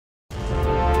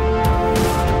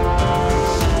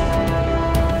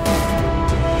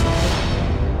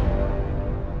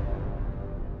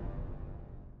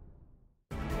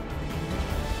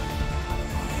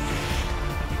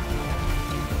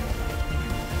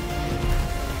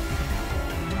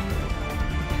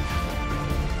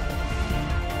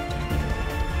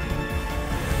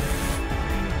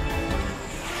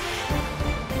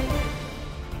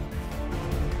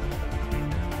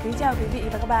chào quý vị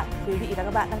và các bạn. Quý vị và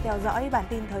các bạn đang theo dõi bản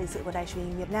tin thời sự của Đài Truyền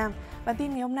hình Việt Nam. Bản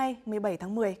tin ngày hôm nay, 17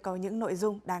 tháng 10 có những nội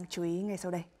dung đáng chú ý ngay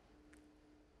sau đây.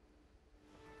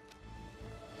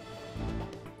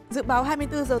 Dự báo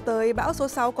 24 giờ tới, bão số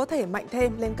 6 có thể mạnh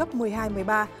thêm lên cấp 12,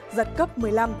 13, giật cấp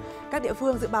 15. Các địa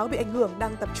phương dự báo bị ảnh hưởng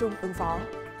đang tập trung ứng phó.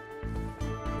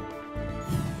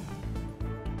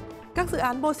 Các dự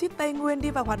án bô-xít Tây Nguyên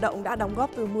đi vào hoạt động đã đóng góp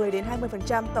từ 10 đến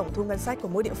 20% tổng thu ngân sách của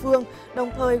mỗi địa phương,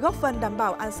 đồng thời góp phần đảm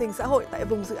bảo an sinh xã hội tại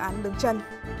vùng dự án đứng chân.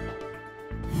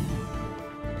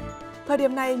 Thời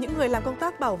điểm này, những người làm công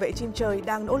tác bảo vệ chim trời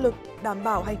đang nỗ lực đảm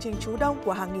bảo hành trình trú đông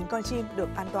của hàng nghìn con chim được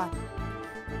an toàn.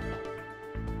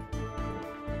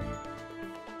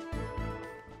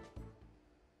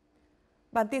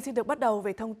 Bản tin xin được bắt đầu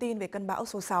về thông tin về cơn bão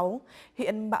số 6.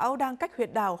 Hiện bão đang cách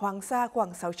huyện đảo Hoàng Sa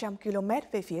khoảng 600 km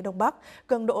về phía đông bắc,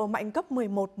 cường độ mạnh cấp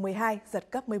 11, 12,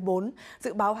 giật cấp 14.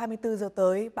 Dự báo 24 giờ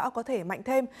tới, bão có thể mạnh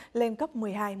thêm lên cấp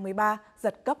 12, 13,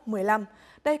 giật cấp 15.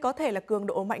 Đây có thể là cường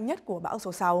độ mạnh nhất của bão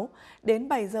số 6. Đến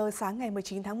 7 giờ sáng ngày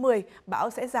 19 tháng 10, bão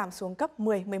sẽ giảm xuống cấp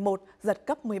 10, 11, giật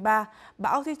cấp 13.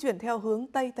 Bão di chuyển theo hướng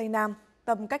Tây-Tây Nam,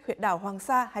 tầm cách huyện đảo Hoàng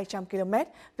Sa 200 km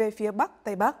về phía Bắc,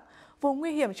 Tây Bắc. Vùng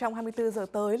nguy hiểm trong 24 giờ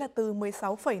tới là từ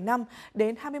 16,5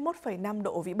 đến 21,5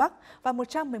 độ Vĩ Bắc và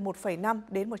 111,5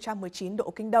 đến 119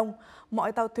 độ Kinh Đông.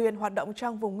 Mọi tàu thuyền hoạt động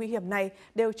trong vùng nguy hiểm này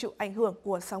đều chịu ảnh hưởng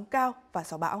của sóng cao và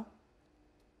gió bão.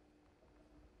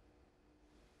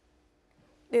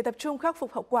 Để tập trung khắc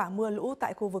phục hậu quả mưa lũ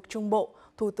tại khu vực Trung Bộ,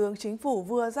 Thủ tướng Chính phủ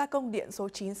vừa ra công điện số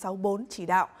 964 chỉ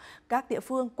đạo các địa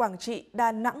phương Quảng Trị,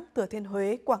 Đà Nẵng, Thừa Thiên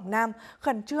Huế, Quảng Nam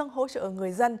khẩn trương hỗ trợ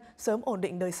người dân sớm ổn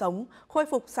định đời sống, khôi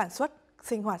phục sản xuất,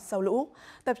 sinh hoạt sau lũ,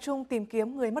 tập trung tìm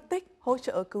kiếm người mất tích, hỗ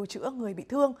trợ cứu chữa người bị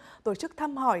thương, tổ chức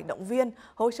thăm hỏi, động viên,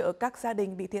 hỗ trợ các gia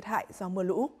đình bị thiệt hại do mưa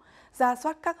lũ. Rà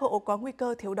soát các hộ có nguy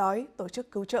cơ thiếu đói, tổ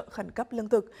chức cứu trợ khẩn cấp lương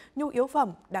thực, nhu yếu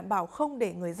phẩm, đảm bảo không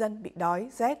để người dân bị đói,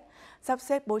 rét. Sắp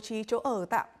xếp bố trí chỗ ở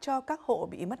tạm cho các hộ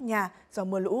bị mất nhà do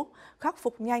mưa lũ, khắc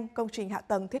phục nhanh công trình hạ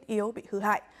tầng thiết yếu bị hư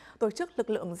hại, tổ chức lực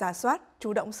lượng rà soát,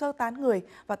 chủ động sơ tán người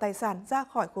và tài sản ra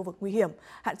khỏi khu vực nguy hiểm,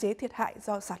 hạn chế thiệt hại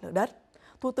do sạt lở đất.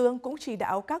 Thủ tướng cũng chỉ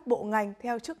đạo các bộ ngành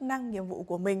theo chức năng nhiệm vụ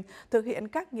của mình thực hiện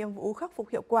các nhiệm vụ khắc phục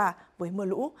hiệu quả với mưa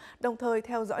lũ, đồng thời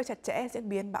theo dõi chặt chẽ diễn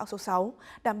biến bão số 6,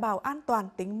 đảm bảo an toàn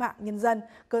tính mạng nhân dân,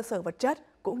 cơ sở vật chất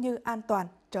cũng như an toàn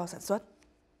cho sản xuất.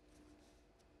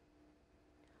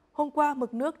 Hôm qua,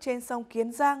 mực nước trên sông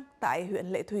Kiến Giang tại huyện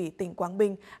Lệ Thủy, tỉnh Quảng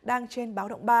Bình đang trên báo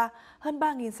động 3. Hơn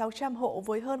 3.600 hộ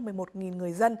với hơn 11.000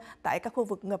 người dân tại các khu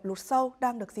vực ngập lụt sâu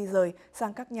đang được di rời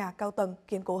sang các nhà cao tầng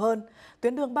kiên cố hơn.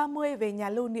 Tuyến đường 30 về nhà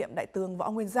lưu niệm Đại tướng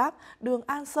Võ Nguyên Giáp, đường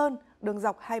An Sơn, đường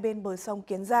dọc hai bên bờ sông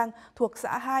Kiến Giang thuộc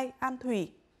xã 2 An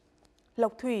Thủy,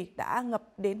 Lộc Thủy đã ngập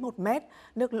đến 1 mét.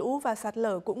 Nước lũ và sạt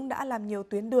lở cũng đã làm nhiều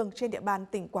tuyến đường trên địa bàn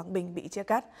tỉnh Quảng Bình bị chia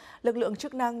cắt. Lực lượng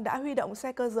chức năng đã huy động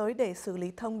xe cơ giới để xử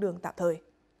lý thông đường tạm thời.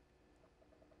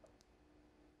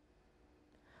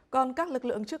 Còn các lực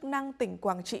lượng chức năng tỉnh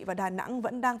Quảng Trị và Đà Nẵng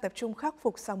vẫn đang tập trung khắc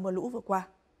phục sau mưa lũ vừa qua.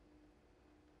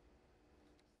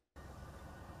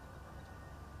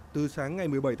 Từ sáng ngày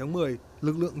 17 tháng 10,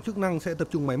 lực lượng chức năng sẽ tập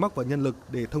trung máy móc và nhân lực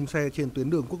để thông xe trên tuyến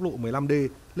đường quốc lộ 15D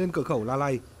lên cửa khẩu La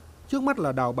Lay. Trước mắt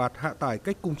là đào bạt hạ tải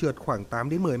cách cung trượt khoảng 8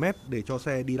 đến 10 mét để cho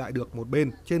xe đi lại được một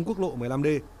bên trên quốc lộ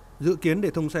 15D. Dự kiến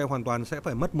để thông xe hoàn toàn sẽ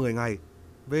phải mất 10 ngày.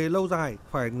 Về lâu dài,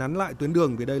 phải nắn lại tuyến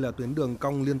đường vì đây là tuyến đường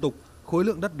cong liên tục, khối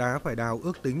lượng đất đá phải đào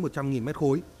ước tính 100.000 mét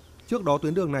khối. Trước đó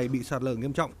tuyến đường này bị sạt lở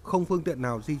nghiêm trọng, không phương tiện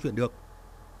nào di chuyển được.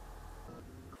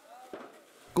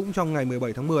 Cũng trong ngày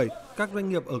 17 tháng 10, các doanh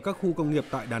nghiệp ở các khu công nghiệp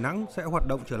tại Đà Nẵng sẽ hoạt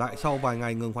động trở lại sau vài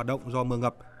ngày ngừng hoạt động do mưa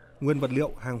ngập. Nguyên vật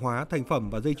liệu, hàng hóa, thành phẩm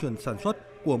và dây chuyền sản xuất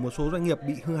của một số doanh nghiệp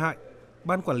bị hư hại.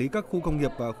 Ban quản lý các khu công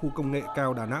nghiệp và khu công nghệ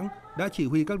cao Đà Nẵng đã chỉ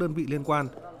huy các đơn vị liên quan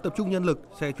tập trung nhân lực,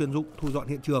 xe chuyên dụng thu dọn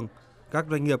hiện trường. Các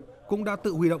doanh nghiệp cũng đã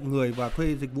tự huy động người và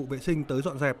thuê dịch vụ vệ sinh tới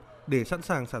dọn dẹp để sẵn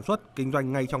sàng sản xuất, kinh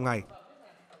doanh ngay trong ngày.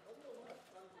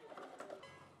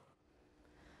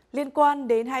 Liên quan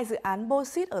đến hai dự án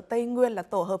bô-xít ở Tây Nguyên là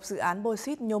tổ hợp dự án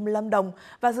bô-xít nhôm Lâm Đồng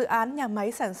và dự án nhà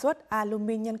máy sản xuất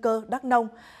alumin nhân cơ Đắk Nông.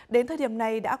 Đến thời điểm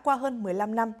này đã qua hơn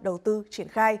 15 năm đầu tư triển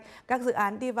khai, các dự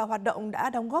án đi vào hoạt động đã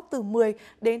đóng góp từ 10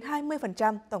 đến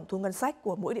 20% tổng thu ngân sách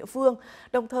của mỗi địa phương,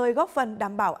 đồng thời góp phần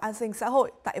đảm bảo an sinh xã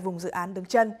hội tại vùng dự án đứng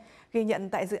chân, ghi nhận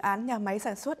tại dự án nhà máy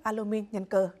sản xuất alumin nhân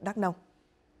cơ Đắk Nông.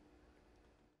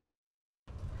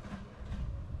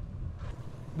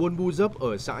 Buôn Bu Dấp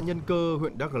ở xã Nhân Cơ,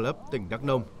 huyện Đắk Lấp, tỉnh Đắk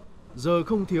Nông, giờ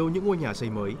không thiếu những ngôi nhà xây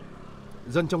mới.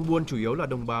 Dân trong buôn chủ yếu là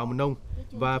đồng bào nông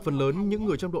và phần lớn những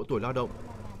người trong độ tuổi lao động.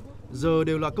 Giờ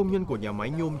đều là công nhân của nhà máy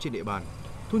nhôm trên địa bàn,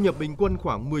 thu nhập bình quân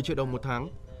khoảng 10 triệu đồng một tháng.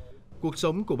 Cuộc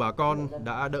sống của bà con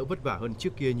đã đỡ vất vả hơn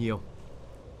trước kia nhiều.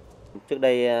 Trước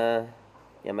đây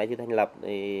nhà máy chưa thành lập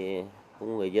thì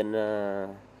Cũng người dân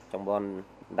trong bon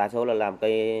đa số là làm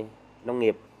cây nông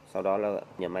nghiệp, sau đó là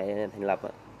nhà máy thành lập.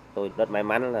 Tôi rất may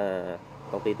mắn là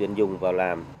công ty tuyển dụng vào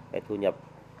làm, cái thu nhập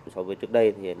so với trước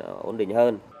đây thì nó ổn định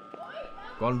hơn.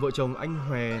 Còn vợ chồng anh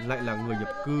Hòe lại là người nhập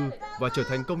cư và trở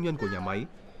thành công nhân của nhà máy.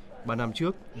 3 năm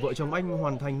trước, vợ chồng anh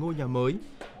hoàn thành ngôi nhà mới,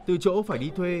 từ chỗ phải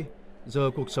đi thuê, giờ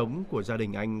cuộc sống của gia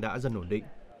đình anh đã dần ổn định.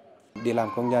 Đi làm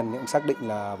công nhân cũng xác định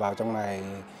là vào trong này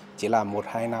chỉ làm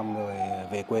 1-2 năm rồi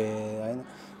về quê ấy.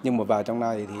 Nhưng mà vào trong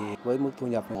này thì với mức thu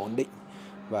nhập ổn định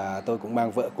và tôi cũng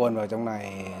mang vợ con vào trong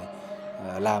này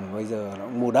làm, bây giờ nó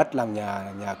cũng mua đất làm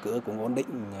nhà cửa cũng ổn định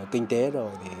kinh tế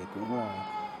rồi thì cũng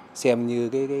là xem như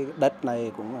cái đất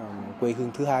này cũng là quê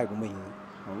hương thứ hai của mình,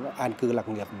 cũng là an cư lạc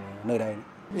nghiệp nơi đây.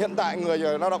 Hiện tại người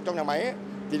lao động trong nhà máy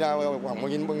thì là khoảng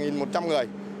 1.100 người,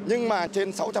 nhưng mà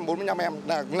trên 645 em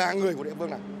là người của địa phương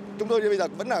này. Chúng tôi bây giờ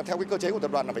vẫn là theo cái cơ chế của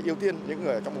tập đoàn là phải ưu tiên những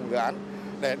người ở trong vùng dự án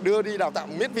để đưa đi đào tạo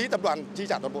miễn phí, tập đoàn chi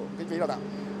trả toàn bộ kinh phí đào tạo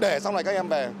để sau này các em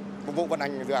về phục vụ vận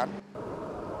hành dự án.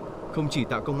 Không chỉ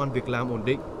tạo công ăn việc làm ổn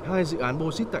định, 2 dự án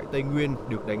bô-xít tại Tây Nguyên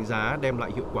được đánh giá đem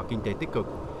lại hiệu quả kinh tế tích cực.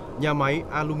 Nhà máy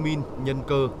alumin Nhân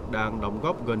Cơ đang đóng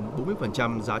góp gần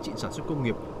 40% giá trị sản xuất công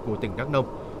nghiệp của tỉnh Đắk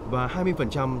Nông và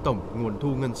 20% tổng nguồn thu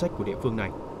ngân sách của địa phương này.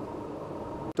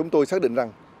 Chúng tôi xác định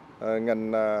rằng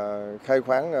ngành khai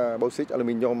khoáng bô-xít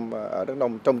aluminium ở Đắk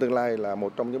Nông trong tương lai là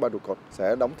một trong những ba trụ cột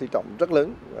sẽ đóng tỷ trọng rất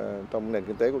lớn trong nền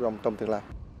kinh tế của trong tương lai.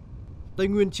 Tây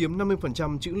Nguyên chiếm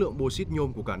 50% trữ lượng bô-xít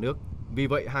nhôm của cả nước. Vì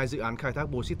vậy, 2 dự án khai thác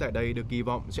bô-xít tại đây được kỳ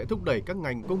vọng sẽ thúc đẩy các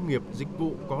ngành công nghiệp, dịch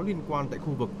vụ có liên quan tại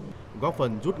khu vực, góp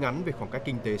phần rút ngắn về khoảng cách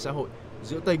kinh tế xã hội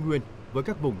giữa Tây Nguyên với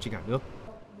các vùng trên cả nước.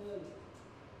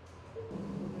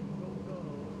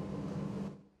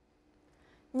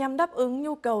 Nhằm đáp ứng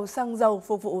nhu cầu xăng dầu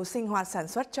phục vụ sinh hoạt sản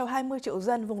xuất cho 20 triệu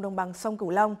dân vùng đồng bằng sông Cửu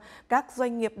Long, các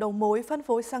doanh nghiệp đầu mối phân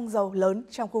phối xăng dầu lớn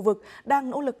trong khu vực đang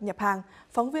nỗ lực nhập hàng.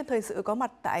 Phóng viên thời sự có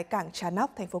mặt tại cảng Trà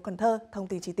Nóc, thành phố Cần Thơ, thông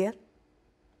tin chi tiết.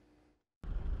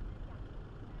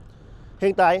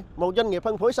 Hiện tại, một doanh nghiệp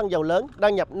phân phối xăng dầu lớn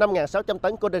đang nhập 5.600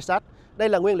 tấn condensate. Đây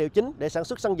là nguyên liệu chính để sản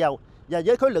xuất xăng dầu. Và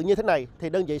với khối lượng như thế này thì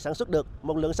đơn vị sản xuất được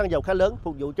một lượng xăng dầu khá lớn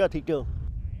phục vụ cho thị trường.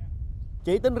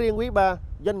 Chỉ tính riêng quý 3,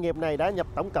 doanh nghiệp này đã nhập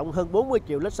tổng cộng hơn 40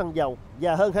 triệu lít xăng dầu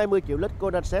và hơn 20 triệu lít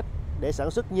condensate để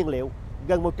sản xuất nhiên liệu.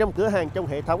 Gần 100 cửa hàng trong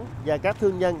hệ thống và các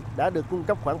thương nhân đã được cung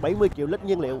cấp khoảng 70 triệu lít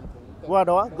nhiên liệu. Qua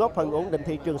đó góp phần ổn định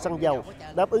thị trường xăng dầu,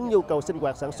 đáp ứng nhu cầu sinh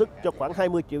hoạt sản xuất cho khoảng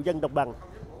 20 triệu dân đồng bằng.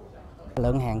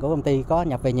 Lượng hàng của công ty có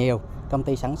nhập về nhiều, công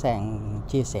ty sẵn sàng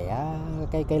chia sẻ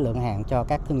cái lượng hàng cho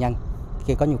các thương nhân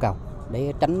khi có nhu cầu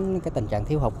để tránh cái tình trạng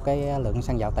thiếu hụt cái lượng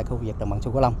xăng dầu tại khu vực đồng bằng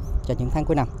sông Cửu Long cho những tháng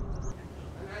cuối năm.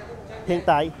 Hiện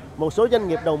tại, một số doanh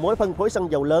nghiệp đầu mối phân phối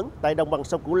xăng dầu lớn tại đồng bằng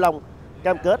sông Cửu Long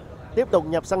cam kết tiếp tục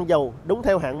nhập xăng dầu đúng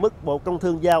theo hạn mức Bộ Công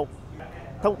Thương giao.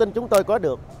 Thông tin chúng tôi có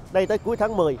được, đây tới cuối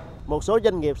tháng 10, một số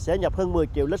doanh nghiệp sẽ nhập hơn 10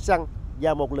 triệu lít xăng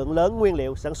và một lượng lớn nguyên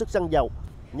liệu sản xuất xăng dầu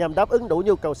nhằm đáp ứng đủ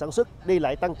nhu cầu sản xuất đi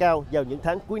lại tăng cao vào những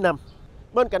tháng cuối năm.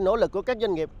 Bên cạnh nỗ lực của các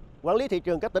doanh nghiệp, quản lý thị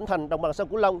trường các tỉnh thành đồng bằng sông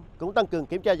Cửu Long cũng tăng cường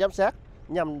kiểm tra giám sát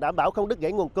nhằm đảm bảo không đứt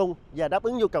gãy nguồn cung và đáp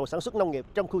ứng nhu cầu sản xuất nông nghiệp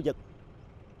trong khu vực.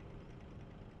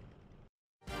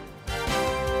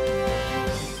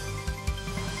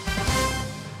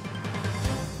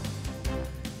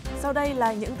 Sau đây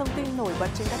là những thông tin nổi bật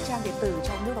trên các trang điện tử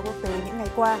trong nước và quốc tế những ngày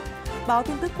qua. Báo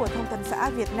tin tức của Thông tấn xã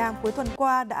Việt Nam cuối tuần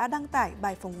qua đã đăng tải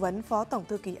bài phỏng vấn Phó Tổng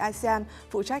thư ký ASEAN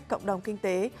phụ trách cộng đồng kinh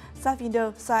tế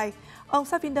Savinder Sai. Ông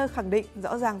Savinder khẳng định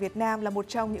rõ ràng Việt Nam là một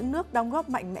trong những nước đóng góp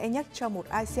mạnh mẽ nhất cho một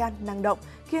ASEAN năng động,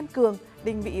 kiên cường,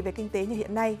 định vị về kinh tế như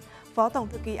hiện nay. Phó Tổng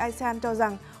thư ký ASEAN cho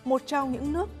rằng một trong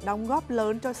những nước đóng góp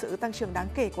lớn cho sự tăng trưởng đáng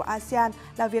kể của ASEAN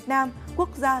là Việt Nam, quốc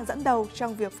gia dẫn đầu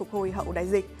trong việc phục hồi hậu đại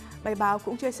dịch. Bài báo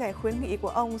cũng chia sẻ khuyến nghị của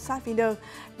ông Savinder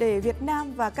để Việt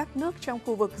Nam và các nước trong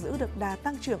khu vực giữ được đà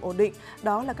tăng trưởng ổn định.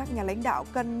 Đó là các nhà lãnh đạo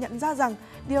cần nhận ra rằng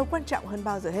điều quan trọng hơn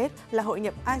bao giờ hết là hội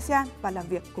nhập ASEAN và làm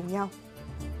việc cùng nhau.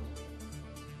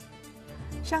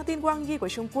 Trang tin Wang Yi của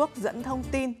Trung Quốc dẫn thông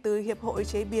tin từ Hiệp hội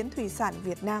Chế biến Thủy sản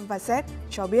Việt Nam VASET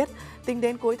cho biết, tính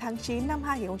đến cuối tháng 9 năm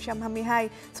 2022,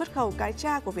 xuất khẩu cá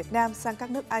tra của Việt Nam sang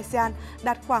các nước ASEAN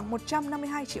đạt khoảng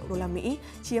 152 triệu đô la Mỹ,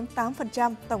 chiếm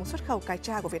 8% tổng xuất khẩu cá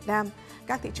tra của Việt Nam.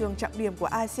 Các thị trường trọng điểm của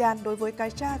ASEAN đối với cá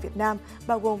tra Việt Nam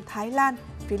bao gồm Thái Lan,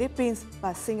 Philippines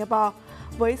và Singapore.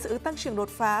 Với sự tăng trưởng đột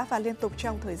phá và liên tục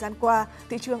trong thời gian qua,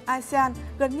 thị trường ASEAN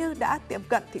gần như đã tiệm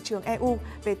cận thị trường EU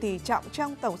về tỷ trọng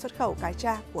trong tổng xuất khẩu cá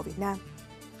tra của Việt Nam.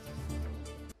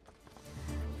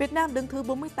 Việt Nam đứng thứ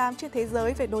 48 trên thế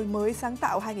giới về đổi mới sáng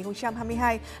tạo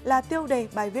 2022 là tiêu đề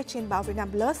bài viết trên báo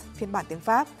Vietnam Plus phiên bản tiếng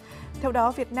Pháp. Theo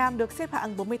đó, Việt Nam được xếp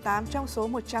hạng 48 trong số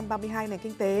 132 nền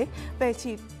kinh tế về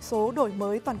chỉ số đổi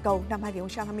mới toàn cầu năm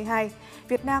 2022.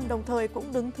 Việt Nam đồng thời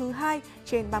cũng đứng thứ 2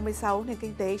 trên 36 nền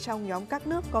kinh tế trong nhóm các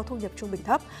nước có thu nhập trung bình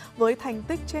thấp, với thành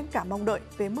tích trên cả mong đợi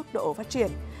về mức độ phát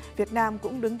triển. Việt Nam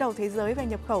cũng đứng đầu thế giới về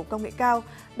nhập khẩu công nghệ cao.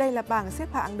 Đây là bảng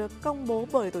xếp hạng được công bố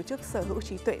bởi Tổ chức Sở hữu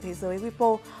trí tuệ thế giới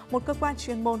WIPO, một cơ quan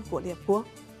chuyên môn của Liên Hợp Quốc.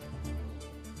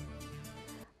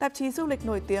 Tạp chí du lịch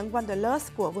nổi tiếng Wanderlust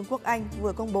của Vương quốc Anh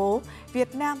vừa công bố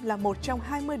Việt Nam là một trong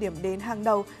 20 điểm đến hàng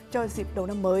đầu cho dịp đầu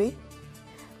năm mới.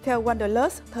 Theo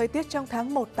Wanderlust, thời tiết trong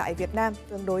tháng 1 tại Việt Nam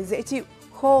tương đối dễ chịu,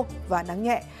 khô và nắng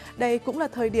nhẹ. Đây cũng là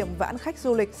thời điểm vãn khách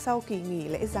du lịch sau kỳ nghỉ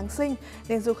lễ Giáng sinh,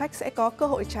 nên du khách sẽ có cơ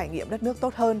hội trải nghiệm đất nước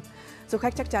tốt hơn. Du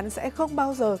khách chắc chắn sẽ không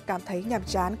bao giờ cảm thấy nhàm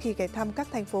chán khi ghé thăm các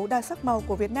thành phố đa sắc màu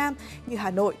của Việt Nam như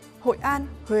Hà Nội, Hội An,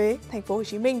 Huế, Thành phố Hồ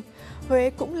Chí Minh. Huế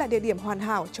cũng là địa điểm hoàn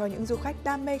hảo cho những du khách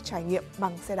đam mê trải nghiệm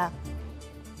bằng xe đạp.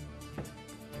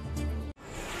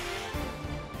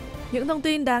 Những thông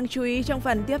tin đáng chú ý trong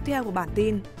phần tiếp theo của bản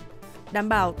tin. Đảm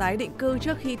bảo tái định cư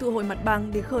trước khi thu hồi mặt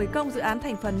bằng để khởi công dự án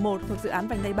thành phần 1 thuộc dự án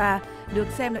vành đai 3 được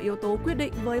xem là yếu tố quyết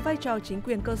định với vai trò chính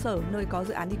quyền cơ sở nơi có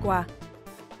dự án đi qua.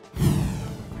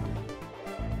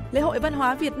 Lễ hội văn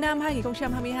hóa Việt Nam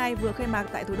 2022 vừa khai mạc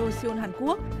tại thủ đô Seoul, Hàn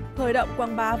Quốc, khởi động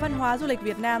quảng bá văn hóa du lịch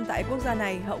Việt Nam tại quốc gia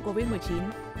này hậu Covid-19.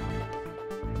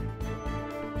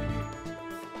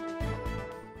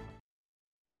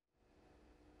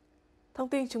 Thông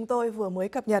tin chúng tôi vừa mới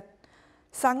cập nhật.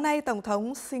 Sáng nay, Tổng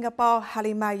thống Singapore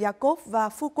Halima Yacob và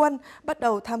Phu Quân bắt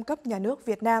đầu thăm cấp nhà nước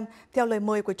Việt Nam theo lời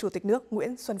mời của Chủ tịch nước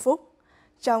Nguyễn Xuân Phúc.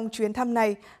 Trong chuyến thăm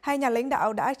này, hai nhà lãnh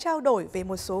đạo đã trao đổi về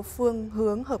một số phương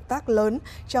hướng hợp tác lớn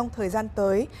trong thời gian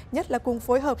tới, nhất là cùng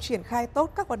phối hợp triển khai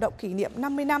tốt các hoạt động kỷ niệm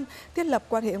 50 năm thiết lập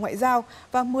quan hệ ngoại giao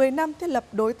và 10 năm thiết lập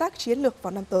đối tác chiến lược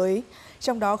vào năm tới.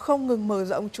 Trong đó không ngừng mở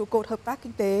rộng trụ cột hợp tác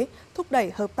kinh tế, thúc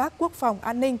đẩy hợp tác quốc phòng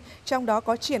an ninh, trong đó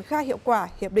có triển khai hiệu quả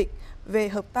hiệp định về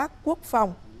hợp tác quốc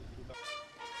phòng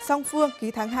song phương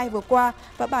ký tháng 2 vừa qua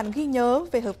và bản ghi nhớ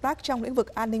về hợp tác trong lĩnh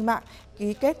vực an ninh mạng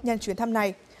ký kết nhân chuyến thăm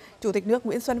này. Chủ tịch nước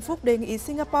Nguyễn Xuân Phúc đề nghị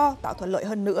Singapore tạo thuận lợi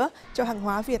hơn nữa cho hàng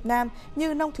hóa Việt Nam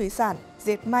như nông thủy sản,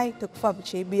 dệt may, thực phẩm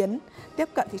chế biến, tiếp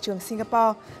cận thị trường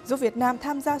Singapore, giúp Việt Nam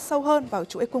tham gia sâu hơn vào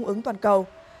chuỗi cung ứng toàn cầu.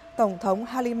 Tổng thống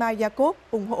Halima Yacob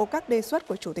ủng hộ các đề xuất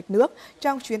của Chủ tịch nước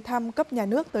trong chuyến thăm cấp nhà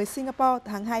nước tới Singapore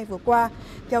tháng 2 vừa qua.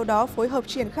 Theo đó, phối hợp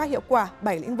triển khai hiệu quả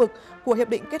 7 lĩnh vực của Hiệp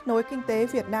định Kết nối Kinh tế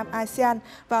Việt Nam-ASEAN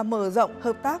và mở rộng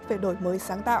hợp tác về đổi mới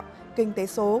sáng tạo, kinh tế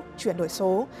số, chuyển đổi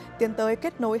số, tiến tới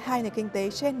kết nối hai nền kinh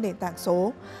tế trên nền tảng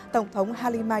số. Tổng thống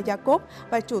Halima Yacob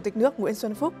và Chủ tịch nước Nguyễn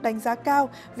Xuân Phúc đánh giá cao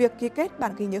việc ký kết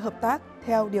bản ghi nhớ hợp tác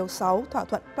theo Điều 6 thỏa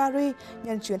thuận Paris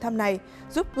nhân chuyến thăm này,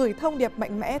 giúp gửi thông điệp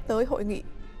mạnh mẽ tới Hội nghị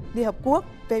Liên Hợp Quốc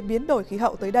về biến đổi khí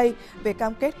hậu tới đây về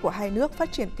cam kết của hai nước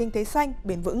phát triển kinh tế xanh,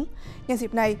 bền vững. Nhân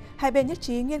dịp này, hai bên nhất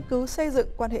trí nghiên cứu xây dựng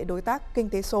quan hệ đối tác kinh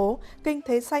tế số, kinh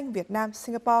tế xanh Việt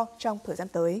Nam-Singapore trong thời gian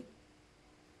tới.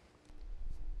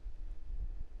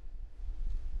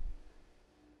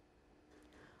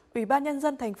 Ủy ban Nhân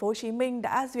dân Thành phố Hồ Chí Minh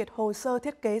đã duyệt hồ sơ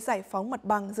thiết kế giải phóng mặt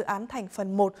bằng dự án thành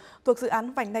phần 1 thuộc dự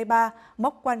án vành đai 3,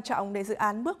 mốc quan trọng để dự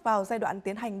án bước vào giai đoạn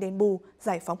tiến hành đền bù,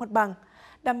 giải phóng mặt bằng.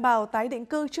 Đảm bảo tái định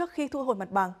cư trước khi thu hồi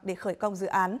mặt bằng để khởi công dự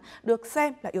án được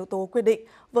xem là yếu tố quyết định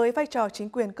với vai trò chính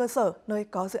quyền cơ sở nơi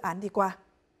có dự án đi qua.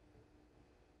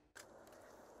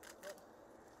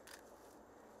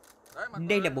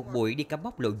 Đây là một buổi đi cắm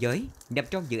mốc lộ giới nằm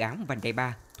trong dự án vành đai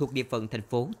 3 thuộc địa phận thành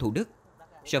phố Thủ Đức.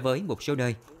 So với một số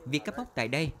nơi, việc cắm mốc tại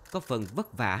đây có phần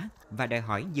vất vả và đòi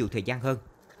hỏi nhiều thời gian hơn.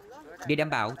 Để đảm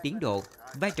bảo tiến độ,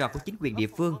 vai trò của chính quyền địa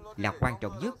phương là quan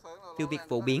trọng nhất, từ việc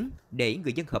phổ biến để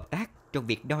người dân hợp tác trong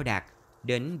việc đo đạc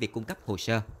đến việc cung cấp hồ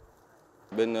sơ.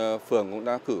 Bên phường cũng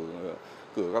đã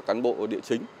cử các cán bộ địa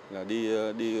chính là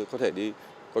đi có thể đi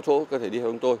có chỗ có thể đi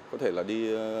theo chúng tôi, có thể là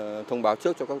đi thông báo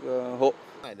trước cho các hộ.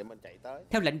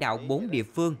 Theo lãnh đạo 4 địa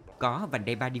phương có vành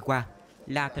đai 3 đi qua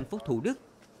là thành phố Thủ Đức,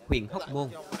 huyện Hóc Môn,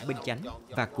 Bình Chánh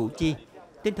và Củ Chi,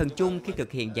 tinh thần chung khi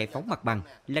thực hiện giải phóng mặt bằng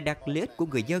là đặt lợi ích của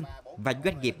người dân và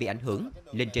doanh nghiệp bị ảnh hưởng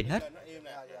lên trên hết.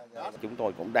 Chúng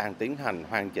tôi cũng đang tiến hành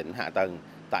hoàn chỉnh hạ tầng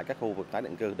tại các khu vực tái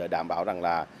định cư để đảm bảo rằng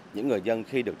là những người dân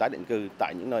khi được tái định cư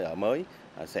tại những nơi ở mới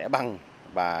sẽ bằng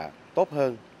và tốt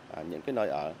hơn những cái nơi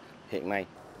ở hiện nay.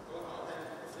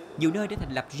 Nhiều nơi đã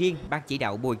thành lập riêng ban chỉ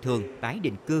đạo bồi thường tái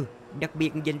định cư, đặc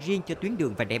biệt dành riêng cho tuyến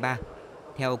đường vành đai 3.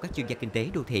 Theo các chuyên gia kinh tế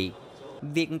đô thị,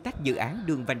 việc tách dự án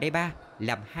đường vành đai 3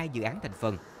 làm 2 dự án thành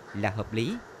phần là hợp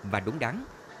lý và đúng đắn.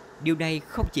 Điều này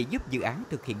không chỉ giúp dự án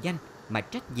thực hiện nhanh mà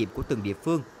trách nhiệm của từng địa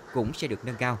phương cũng sẽ được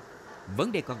nâng cao.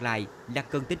 Vấn đề còn lại là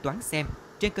cần tính toán xem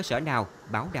trên cơ sở nào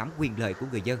bảo đảm quyền lợi của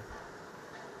người dân.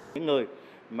 Những người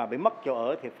mà bị mất chỗ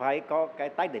ở thì phải có cái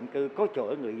tái định cư, có chỗ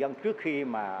ở người dân trước khi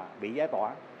mà bị giải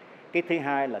tỏa. Cái thứ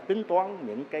hai là tính toán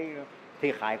những cái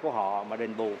thiệt hại của họ mà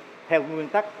đền bù theo nguyên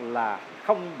tắc là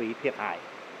không bị thiệt hại.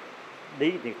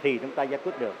 Đi thì chúng ta giải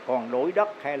quyết được. Còn đổi đất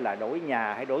hay là đổi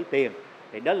nhà hay đổi tiền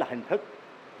thì đó là hình thức,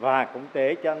 và cũng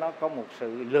để cho nó có một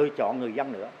sự lựa chọn người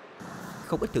dân nữa.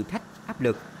 Không ít thử thách, áp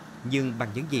lực, nhưng bằng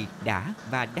những gì đã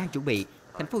và đang chuẩn bị,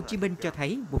 Thành phố Hồ Chí Minh cho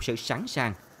thấy một sự sẵn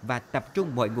sàng và tập trung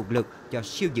mọi nguồn lực cho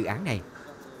siêu dự án này.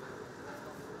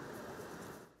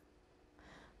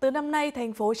 Từ năm nay,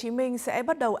 Thành phố Hồ Chí Minh sẽ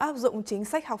bắt đầu áp dụng chính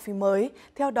sách học phí mới.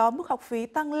 Theo đó, mức học phí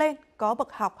tăng lên, có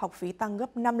bậc học phí tăng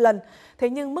gấp 5 lần. Thế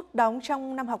nhưng mức đóng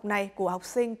trong năm học này của học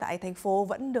sinh tại thành phố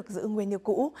vẫn được giữ nguyên như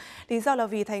cũ. Lý do là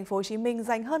vì Thành phố Hồ Chí Minh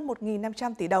dành hơn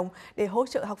 1.500 tỷ đồng để hỗ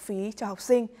trợ học phí cho học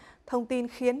sinh. Thông tin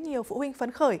khiến nhiều phụ huynh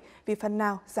phấn khởi vì phần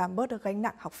nào giảm bớt được gánh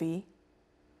nặng học phí.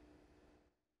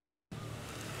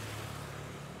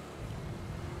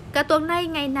 Cả tuần nay,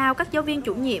 ngày nào các giáo viên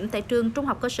chủ nhiệm tại trường Trung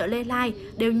học cơ sở Lê Lai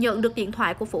đều nhận được điện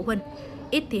thoại của phụ huynh.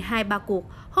 Ít thì 2-3 cuộc,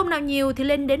 hôm nào nhiều thì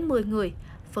lên đến 10 người.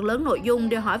 Phần lớn nội dung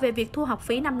đều hỏi về việc thu học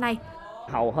phí năm nay.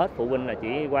 Hầu hết phụ huynh là chỉ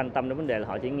quan tâm đến vấn đề là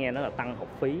họ chỉ nghe nó là tăng học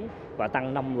phí và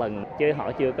tăng 5 lần, chứ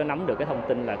họ chưa có nắm được cái thông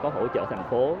tin là có hỗ trợ thành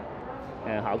phố.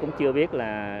 Họ cũng chưa biết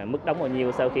là mức đóng bao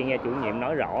nhiêu. Sau khi nghe chủ nhiệm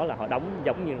nói rõ là họ đóng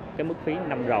giống như cái mức phí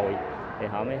năm rồi thì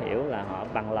họ mới hiểu là họ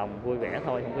bằng lòng vui vẻ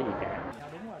thôi, không có gì cả.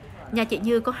 Nhà chị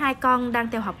Như có 2 con đang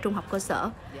theo học trung học cơ sở.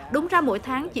 Đúng ra mỗi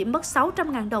tháng chỉ mất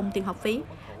 600.000 đồng tiền học phí.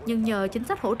 Nhưng nhờ chính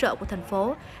sách hỗ trợ của thành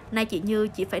phố, nay chị Như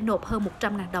chỉ phải nộp hơn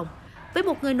 100.000 đồng. Với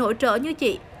một người nội trợ như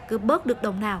chị, cứ bớt được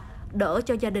đồng nào, đỡ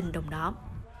cho gia đình đồng đó.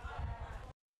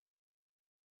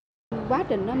 Quá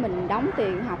trình đó mình đóng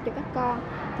tiền học cho các con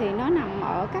thì nó nằm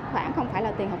ở các khoản không phải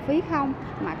là tiền học phí không,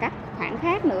 mà các khoản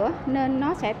khác nữa, nên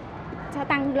nó sẽ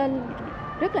tăng lên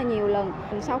rất là nhiều lần.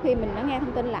 Sau khi mình đã nghe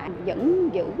thông tin lại vẫn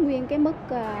giữ nguyên cái mức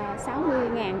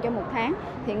 60.000 cho một tháng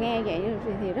thì nghe vậy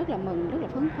thì rất là mừng, rất là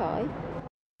phấn khởi.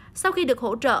 Sau khi được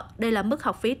hỗ trợ, đây là mức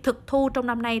học phí thực thu trong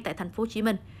năm nay tại Thành phố Hồ Chí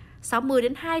Minh. 60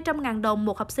 đến 200.000 đồng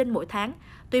một học sinh mỗi tháng,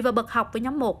 tùy vào bậc học với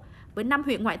nhóm 1. Với 5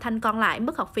 huyện ngoại thành còn lại,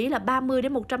 mức học phí là 30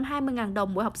 đến 120.000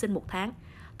 đồng mỗi học sinh một tháng.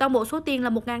 Toàn bộ số tiền là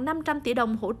 1.500 tỷ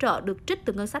đồng hỗ trợ được trích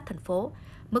từ ngân sách thành phố.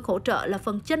 Mức hỗ trợ là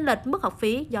phần chênh lệch mức học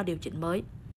phí do điều chỉnh mới.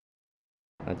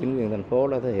 Chính quyền thành phố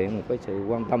đã thể hiện một cái sự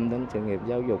quan tâm đến sự nghiệp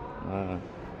giáo dục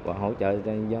và hỗ trợ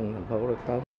cho nhân dân thành phố rất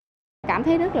tốt. Cảm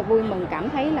thấy rất là vui mừng, cảm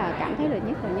thấy là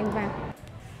nhất là nhân văn.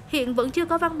 Hiện vẫn chưa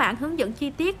có văn bản hướng dẫn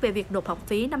chi tiết về việc nộp học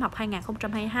phí năm học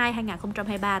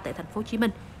 2022-2023 tại Thành phố Hồ Chí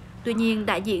Minh. Tuy nhiên,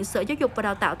 đại diện Sở Giáo dục và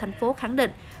Đào tạo thành phố khẳng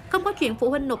định không có chuyện phụ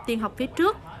huynh nộp tiền học phí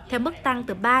trước theo mức tăng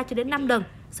từ 3 cho đến 5 lần.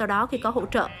 Sau đó khi có hỗ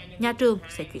trợ, nhà trường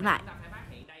sẽ chuyển lại.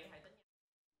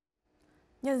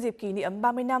 Nhân dịp kỷ niệm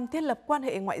 30 năm thiết lập quan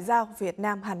hệ ngoại giao Việt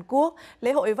Nam-Hàn Quốc,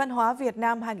 lễ hội văn hóa Việt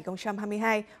Nam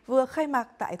 2022 vừa khai mạc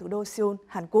tại thủ đô Seoul,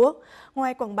 Hàn Quốc.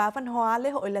 Ngoài quảng bá văn hóa, lễ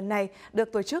hội lần này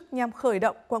được tổ chức nhằm khởi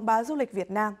động quảng bá du lịch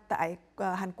Việt Nam tại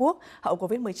Hàn Quốc hậu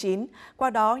Covid-19, qua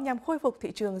đó nhằm khôi phục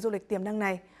thị trường du lịch tiềm năng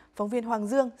này. Phóng viên Hoàng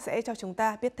Dương sẽ cho chúng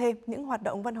ta biết thêm những hoạt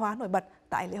động văn hóa nổi bật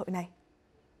tại lễ hội này.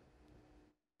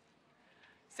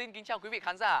 Xin kính chào quý vị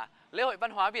khán giả. Lễ hội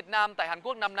văn hóa Việt Nam tại Hàn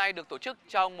Quốc năm nay được tổ chức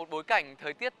trong một bối cảnh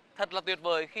thời tiết thật là tuyệt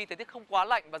vời khi thời tiết không quá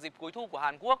lạnh vào dịp cuối thu của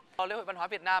Hàn Quốc. Lễ hội văn hóa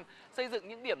Việt Nam xây dựng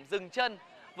những điểm dừng chân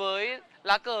với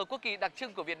lá cờ quốc kỳ đặc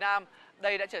trưng của Việt Nam.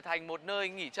 Đây đã trở thành một nơi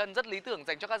nghỉ chân rất lý tưởng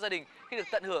dành cho các gia đình khi được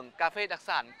tận hưởng cà phê đặc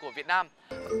sản của Việt Nam.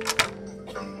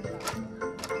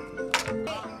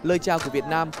 Lời chào của Việt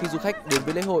Nam khi du khách đến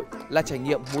với lễ hội là trải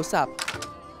nghiệm múa sạp.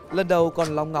 Lần đầu còn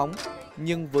lóng ngóng,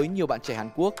 nhưng với nhiều bạn trẻ Hàn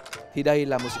Quốc thì đây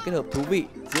là một sự kết hợp thú vị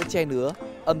giữa tre nứa,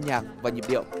 âm nhạc và nhịp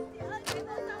điệu.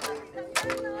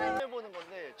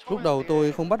 Lúc đầu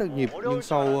tôi không bắt được nhịp, nhưng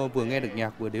sau vừa nghe được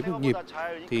nhạc vừa đếm được nhịp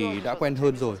thì đã quen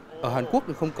hơn rồi. Ở Hàn Quốc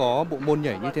thì không có bộ môn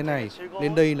nhảy như thế này,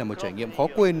 nên đây là một trải nghiệm khó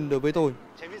quên đối với tôi.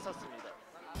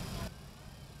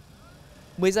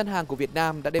 10 gian hàng của Việt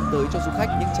Nam đã đem tới cho du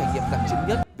khách những trải nghiệm đặc trưng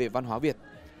nhất về văn hóa Việt.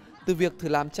 Từ việc thử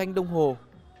làm tranh đồng hồ,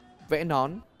 vẽ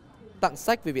nón, tặng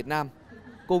sách về Việt Nam,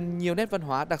 cùng nhiều nét văn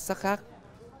hóa đặc sắc khác.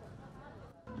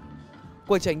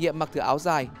 Quầy trải nghiệm mặc thử áo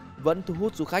dài vẫn thu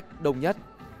hút du khách đông nhất.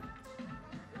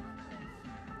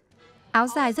 Áo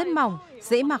dài rất mỏng,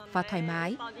 dễ mặc và thoải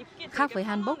mái. Khác với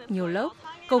hanbok nhiều lớp,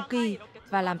 cầu kỳ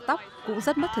và làm tóc cũng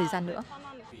rất mất thời gian nữa.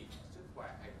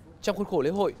 Trong khuôn khổ lễ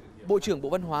hội, Bộ trưởng Bộ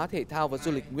Văn hóa, Thể thao và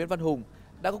Du lịch Nguyễn Văn Hùng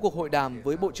đã có cuộc hội đàm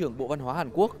với Bộ trưởng Bộ Văn hóa Hàn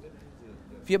Quốc.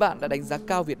 Phía bạn đã đánh giá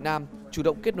cao Việt Nam chủ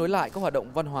động kết nối lại các hoạt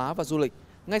động văn hóa và du lịch.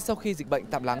 Ngay sau khi dịch bệnh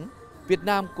tạm lắng, Việt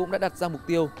Nam cũng đã đặt ra mục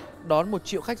tiêu đón 1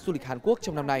 triệu khách du lịch Hàn Quốc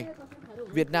trong năm nay.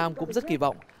 Việt Nam cũng rất kỳ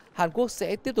vọng Hàn Quốc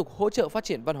sẽ tiếp tục hỗ trợ phát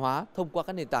triển văn hóa thông qua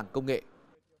các nền tảng công nghệ.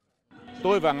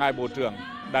 Tôi và ngài Bộ trưởng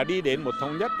đã đi đến một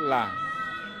thống nhất là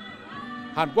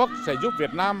Hàn Quốc sẽ giúp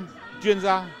Việt Nam chuyên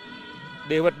gia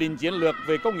để hoạch định chiến lược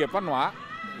về công nghiệp văn hóa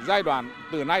giai đoạn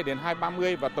từ nay đến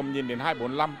 2030 và tầm nhìn đến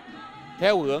 2045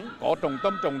 theo hướng có trọng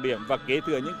tâm trọng điểm và kế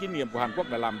thừa những kinh nghiệm của Hàn Quốc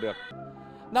đã làm được.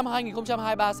 Năm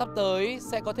 2023 sắp tới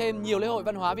sẽ có thêm nhiều lễ hội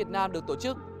văn hóa Việt Nam được tổ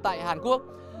chức tại Hàn Quốc,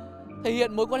 thể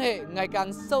hiện mối quan hệ ngày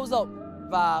càng sâu rộng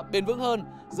và bền vững hơn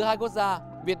giữa hai quốc gia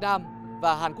Việt Nam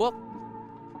và Hàn Quốc.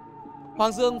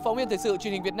 Hoàng Dương, phóng viên thời sự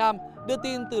truyền hình Việt Nam đưa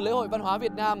tin từ lễ hội văn hóa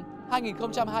Việt Nam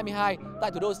 2022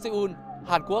 tại thủ đô Seoul,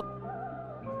 Hàn Quốc.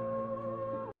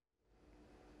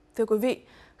 Thưa quý vị,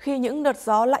 khi những đợt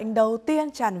gió lạnh đầu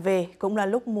tiên tràn về cũng là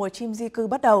lúc mùa chim di cư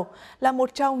bắt đầu, là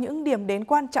một trong những điểm đến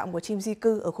quan trọng của chim di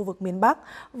cư ở khu vực miền Bắc.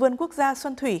 Vườn quốc gia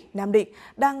Xuân Thủy, Nam Định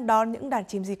đang đón những đàn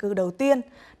chim di cư đầu tiên.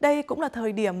 Đây cũng là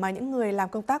thời điểm mà những người làm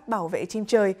công tác bảo vệ chim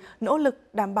trời nỗ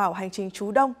lực đảm bảo hành trình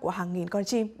trú đông của hàng nghìn con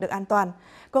chim được an toàn.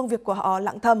 Công việc của họ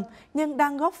lặng thầm nhưng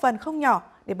đang góp phần không nhỏ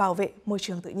để bảo vệ môi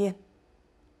trường tự nhiên.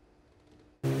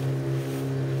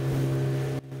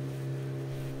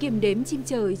 Kiểm đếm chim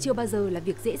trời chưa bao giờ là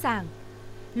việc dễ dàng.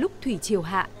 Lúc thủy triều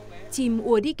hạ, chim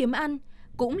ùa đi kiếm ăn,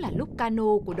 cũng là lúc cano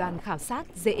của đoàn khảo sát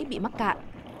dễ bị mắc cạn.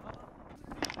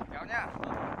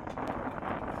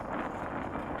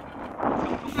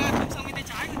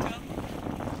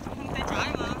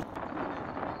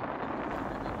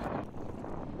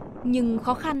 Nhưng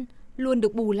khó khăn luôn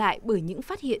được bù lại bởi những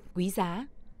phát hiện quý giá.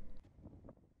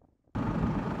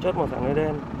 Chốt màu xanh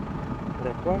đen,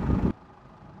 đẹp quá.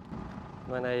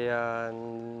 Ngoài này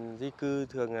di cư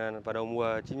thường vào đầu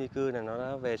mùa chim di cư là nó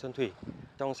đã về Xuân Thủy.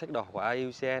 Trong sách đỏ của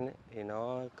IUCN ấy, thì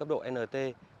nó cấp độ NT,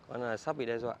 còn là sắp bị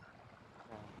đe dọa.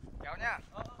 Kéo nhá.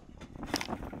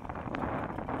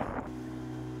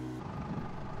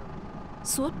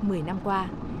 Suốt 10 năm qua,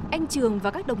 anh Trường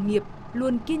và các đồng nghiệp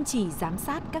luôn kiên trì giám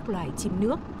sát các loài chim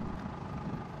nước.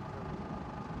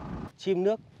 Chim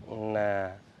nước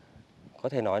là có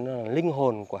thể nói là linh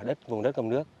hồn của vùng đất ngầm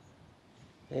nước.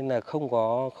 Nên là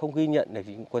không ghi nhận được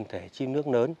những quần thể chim nước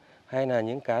lớn hay là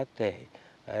những cá thể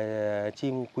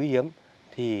chim quý hiếm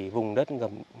thì vùng đất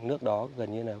ngầm nước đó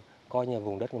gần như là coi như là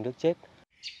vùng đất ngầm nước chết.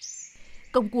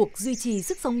 Công cuộc duy trì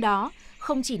sức sống đó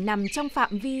không chỉ nằm trong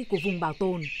phạm vi của vùng bảo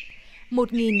tồn.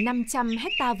 1.500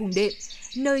 hecta vùng đệm,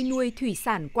 nơi nuôi thủy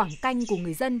sản quảng canh của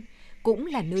người dân, cũng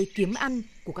là nơi kiếm ăn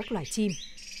của các loài chim.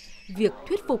 Việc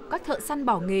thuyết phục các thợ săn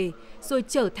bỏ nghề rồi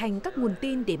trở thành các nguồn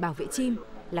tin để bảo vệ chim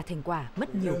là thành quả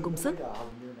mất nhiều công sức.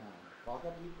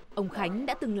 Ông Khánh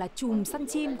đã từng là trùm săn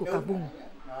chim của cả vùng.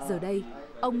 Giờ đây,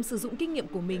 ông sử dụng kinh nghiệm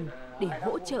của mình để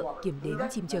hỗ trợ kiểm đếm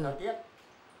chim trời.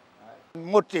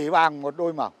 Một chỉ vàng một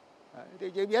đôi mỏng. Thì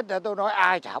chỉ biết là tôi nói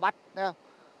ai chả bắt.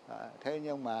 Thế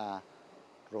nhưng mà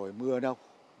rồi mưa đâu,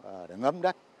 để ngấm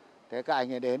đất. Thế các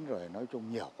anh ấy đến rồi nói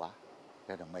chung nhiều quá.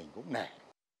 Thế là mình cũng nể.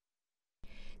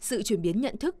 Sự chuyển biến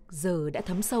nhận thức giờ đã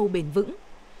thấm sâu bền vững.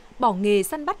 Bỏ nghề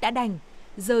săn bắt đã đành,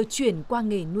 giờ chuyển qua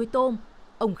nghề nuôi tôm,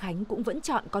 ông Khánh cũng vẫn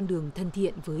chọn con đường thân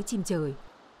thiện với chim trời.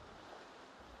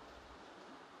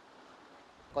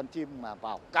 Con chim mà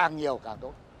vào càng nhiều càng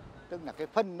tốt. Tức là cái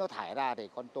phân nó thải ra thì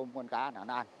con tôm, con cá nó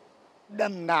ăn.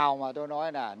 Đầm nào mà tôi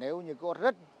nói là nếu như có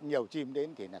rất nhiều chim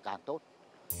đến thì là càng tốt.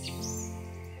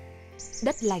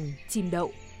 Đất lành, chim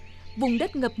đậu. Vùng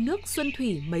đất ngập nước Xuân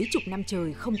Thủy mấy chục năm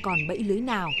trời không còn bẫy lưới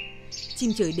nào.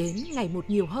 Chim trời đến ngày một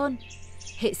nhiều hơn.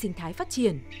 Hệ sinh thái phát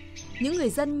triển. Những người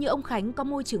dân như ông Khánh có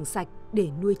môi trường sạch để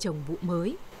nuôi trồng vụ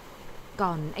mới.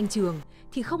 Còn anh Trường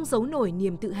thì không giấu nổi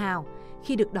niềm tự hào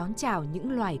khi được đón chào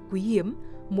những loài quý hiếm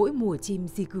mỗi mùa chim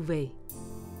di cư về.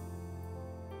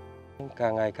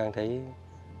 Càng ngày càng thấy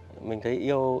mình thấy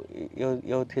yêu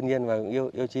thiên nhiên và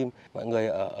yêu chim. Mọi người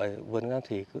ở vườn Nam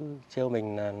Thủy cứ trêu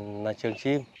mình là trường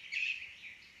chim.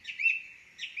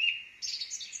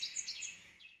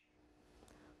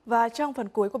 Và trong phần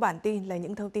cuối của bản tin là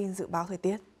những thông tin dự báo thời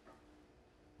tiết.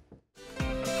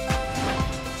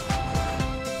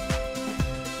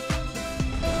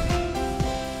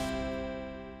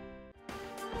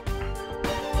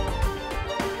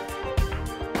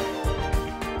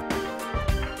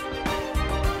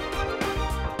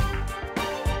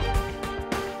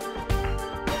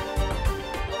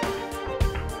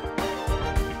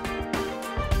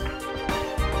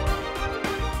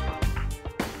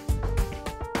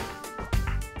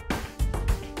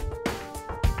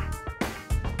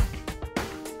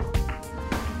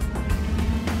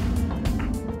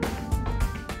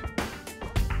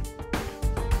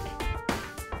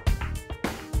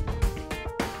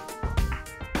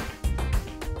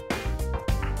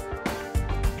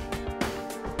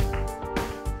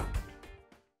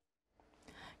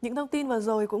 Những thông tin vừa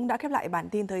rồi cũng đã khép lại bản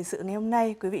tin thời sự ngày hôm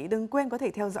nay. Quý vị đừng quên có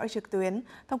thể theo dõi trực tuyến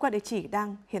thông qua địa chỉ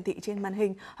đang hiển thị trên màn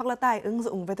hình hoặc là tải ứng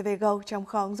dụng VTVgo trong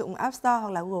kho ứng dụng App Store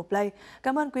hoặc là Google Play.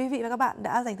 Cảm ơn quý vị và các bạn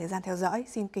đã dành thời gian theo dõi.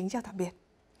 Xin kính chào tạm biệt.